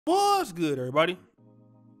What's good, everybody?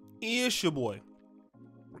 It's your boy,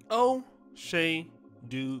 O'Shea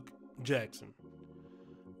Duke Jackson.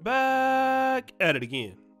 Back at it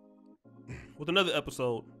again with another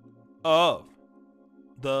episode of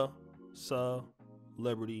the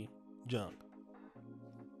Celebrity Junk.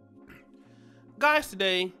 Guys,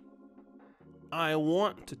 today I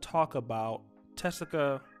want to talk about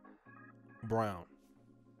Tessica Brown.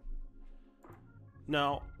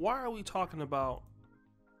 Now, why are we talking about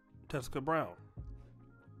Tessica Brown?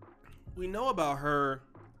 We know about her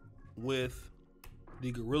with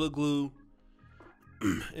the Gorilla Glue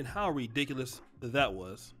and how ridiculous that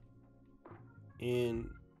was. And,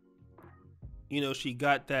 you know, she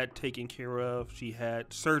got that taken care of. She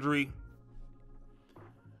had surgery.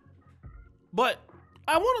 But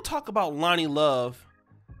I want to talk about Loni Love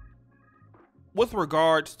with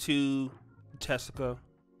regards to Tessica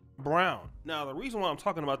Brown. Now, the reason why I'm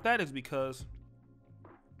talking about that is because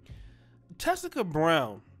Tessica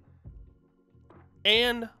Brown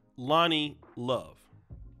and Loni Love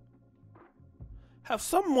have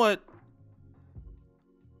somewhat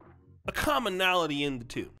a commonality in the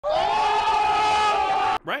two.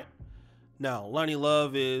 Right? Now, Loni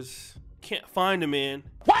Love can't find a man.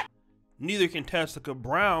 What? Neither can Tessica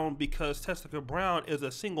Brown, because Tessica Brown is a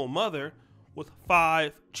single mother with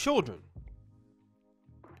 5 children.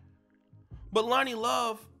 But Loni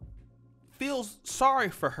Love feels sorry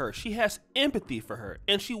for her. She has empathy for her,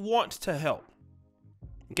 and she wants to help.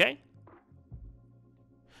 Okay?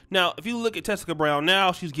 Now, if you look at Tessica Brown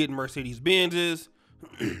now, she's getting Mercedes Benzes.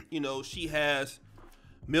 You know, she has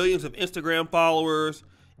millions of Instagram followers,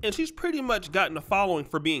 and she's pretty much gotten a following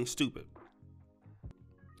for being stupid.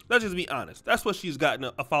 Let's just be honest. That's what she's gotten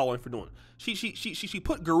a following for doing. She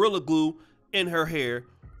put Gorilla Glue in her hair,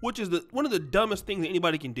 which is one of the dumbest things that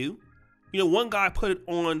anybody can do. You know, one guy put it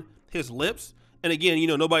on his lips, and again, you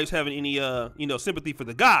know, nobody's having any sympathy for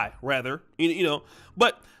the guy, rather,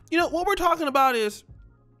 but you know what we're talking about is,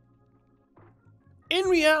 in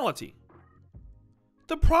reality,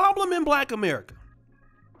 the problem in Black America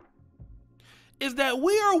is that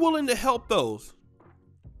we are willing to help those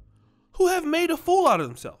who have made a fool out of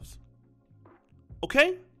themselves.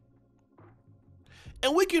 Okay?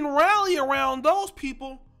 And we can rally around those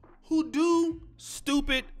people who do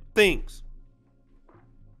stupid things.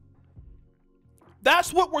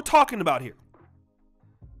 That's what we're talking about here.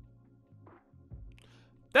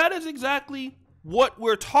 That is exactly what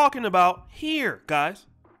we're talking about here, guys.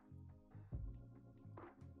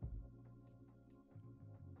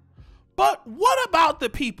 But what about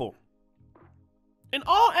the people, in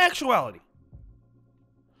all actuality,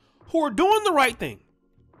 who are doing the right thing,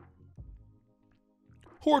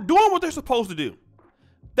 who are doing what they're supposed to do,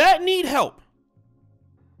 that need help?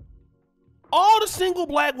 All the single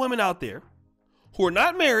Black women out there who are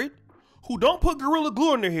not married, who don't put Gorilla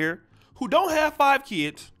Glue in their hair, who don't have 5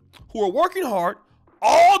 kids, who are working hard,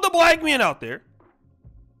 all the Black men out there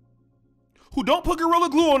who don't put Gorilla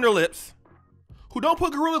Glue on their lips, who don't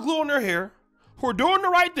put Gorilla Glue on their hair, who are doing the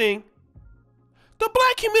right thing, the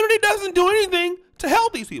Black community doesn't do anything to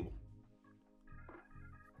help these people.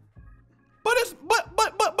 But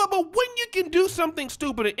when you can do something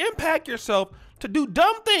stupid and impact yourself to do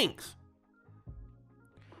dumb things,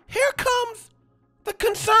 here comes the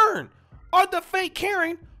concern or the fake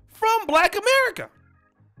caring from Black America.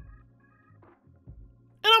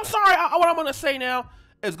 And I'm sorry, what I'm going to say now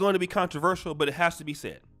is going to be controversial, but it has to be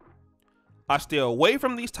said. I stay away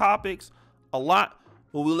from these topics a lot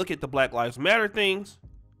when we look at the Black Lives Matter things.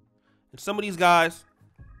 And some of these guys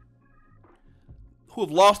who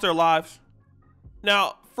have lost their lives.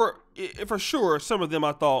 Now, for sure, some of them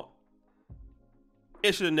I thought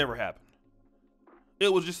it should have never happened.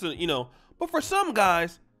 It was just, but for some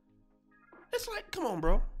guys, it's like, come on,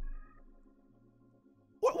 bro.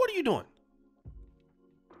 What are you doing?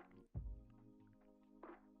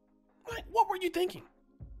 Like, what were you thinking?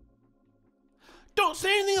 Don't say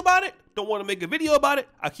anything about it. Don't want to make a video about it.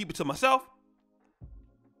 I keep it to myself.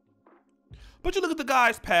 But you look at the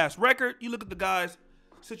guy's past record. You look at the guy's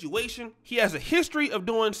situation. He has a history of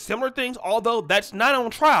doing similar things, although that's not on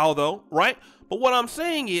trial, though, right? But what I'm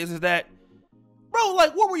saying is that, bro,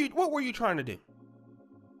 like, what were you trying to do?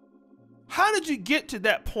 How did you get to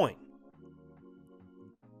that point?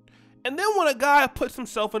 And then when a guy puts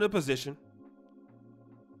himself in a position,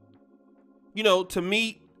 to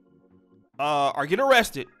meet or get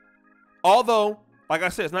arrested, although, like I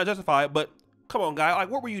said, it's not justified, but come on, guy, like,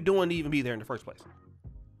 what were you doing to even be there in the first place?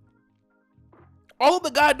 Although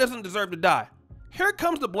the guy doesn't deserve to die, here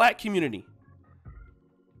comes the Black community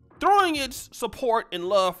throwing its support and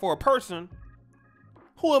love for a person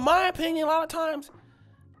who, in my opinion, a lot of times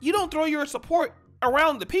you don't throw your support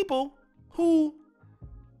around the people who,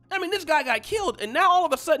 I mean, this guy got killed and now all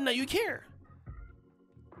of a sudden now you care.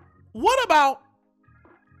 What about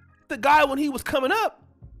the guy when he was coming up,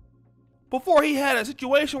 before he had a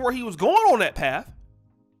situation where he was going on that path?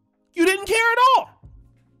 You didn't care at all.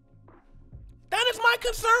 That is my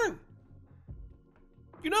concern.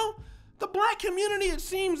 You know, the black community, it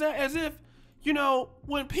seems as if, you know,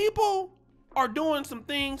 when people are doing some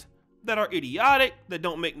things that are idiotic, that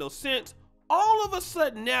don't make no sense, all of a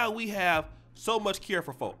sudden now we have so much care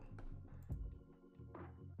for folk.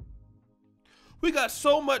 We got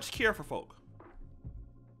so much care for folk.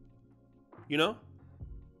 You know?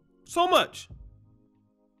 So much.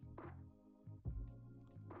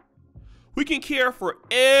 We can care for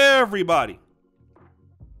everybody.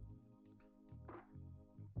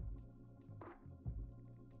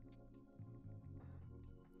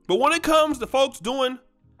 But when it comes to folks doing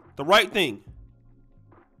the right thing,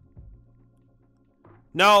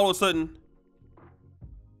 now all of a sudden,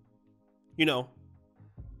 you know,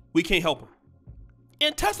 we can't help them.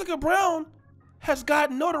 And Tessica Brown has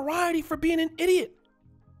gotten notoriety for being an idiot.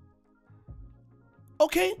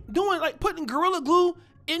 Okay, doing like putting Gorilla Glue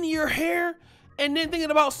in your hair and then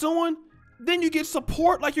thinking about suing, then you get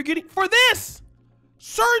support like you're getting for this.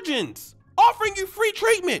 Surgeons offering you free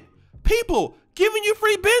treatment, people giving you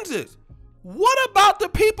free Benzes. What about the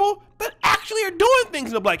people that actually are doing things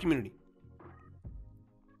in the black community?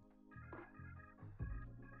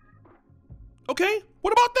 Okay,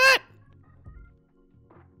 what about that?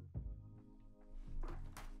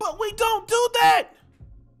 But we don't do that.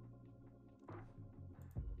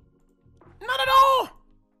 Not at all.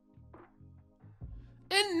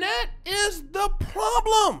 And that is the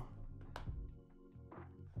problem.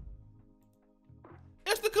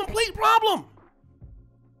 It's the complete problem.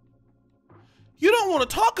 You don't want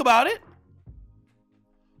to talk about it,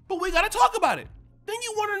 but we got to talk about it. Then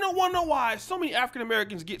you want to know why so many African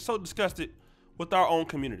Americans get so disgusted with our own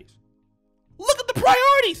communities. Look at the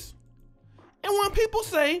priorities. And when people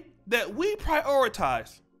say that we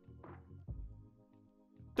prioritize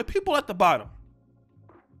the people at the bottom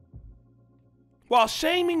while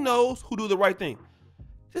shaming those who do the right thing,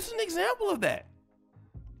 this is an example of that.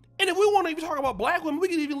 And if we want to even talk about black women, we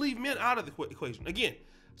can even leave men out of the equation. Again,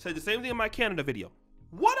 said the same thing in my Canada video.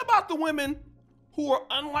 What about the women who are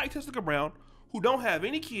unlike Tessica Brown, who don't have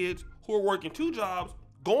any kids, who are working 2 jobs,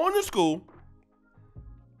 going to school,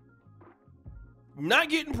 not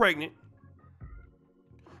getting pregnant,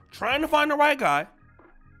 trying to find the right guy,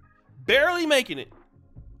 barely making it?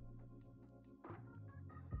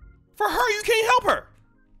 For her, you can't help her.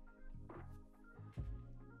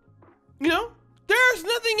 You know, there's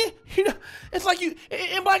nothing, you know, it's like you,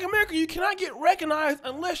 in Black America, you cannot get recognized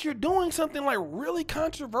unless you're doing something like really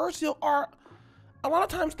controversial or a lot of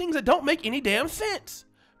times things that don't make any damn sense.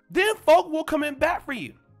 Then folk will come in back for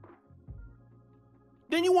you.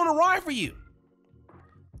 Then you want to ride for you.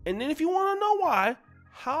 And then if you want to know why,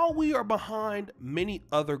 how we are behind many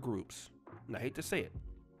other groups. And I hate to say it.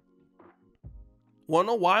 Want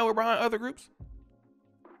to know why we're behind other groups?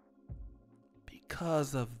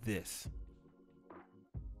 Because of this.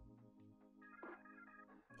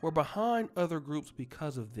 We're behind other groups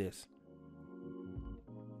because of this.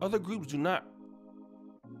 Other groups do not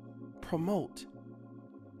promote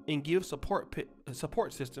and give support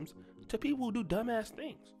systems to people who do dumbass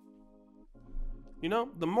things. You know,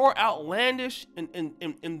 the more outlandish and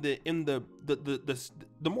the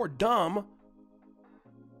more dumb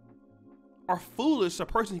or foolish a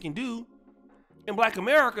person can do in Black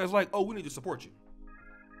America is like, oh, we need to support you.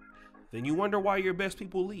 Then you wonder why your best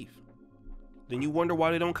people leave. Then you wonder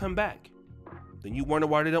why they don't come back. Then you wonder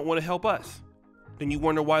why they don't want to help us. Then you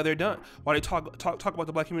wonder why they're done. Why they talk about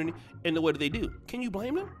the black community and the way that they do. Can you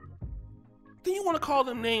blame them? Then you want to call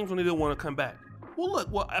them names when they don't want to come back. Well, look,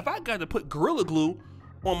 if I got to put Gorilla Glue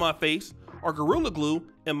on my face or Gorilla Glue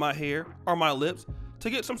in my hair or my lips to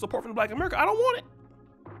get some support from Black America, I don't want it.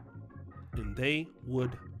 And they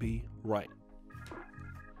would be right.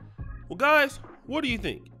 Well, guys, what do you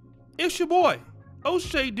think? It's your boy,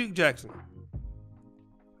 O'Shea Duke Jackson.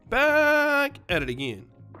 Back at it again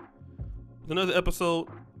with another episode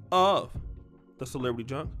of The Celebrity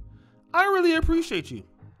Junk. I really appreciate you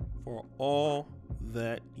for all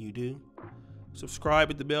that you do. Subscribe,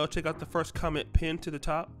 hit the bell, check out the first comment pinned to the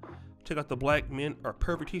top. Check out the Black Men Are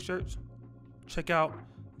Perfect t-shirts. Check out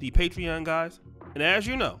the Patreon guys. And as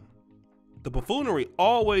you know, the buffoonery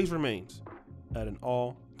always remains at an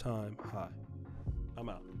all-time high. I'm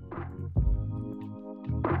out.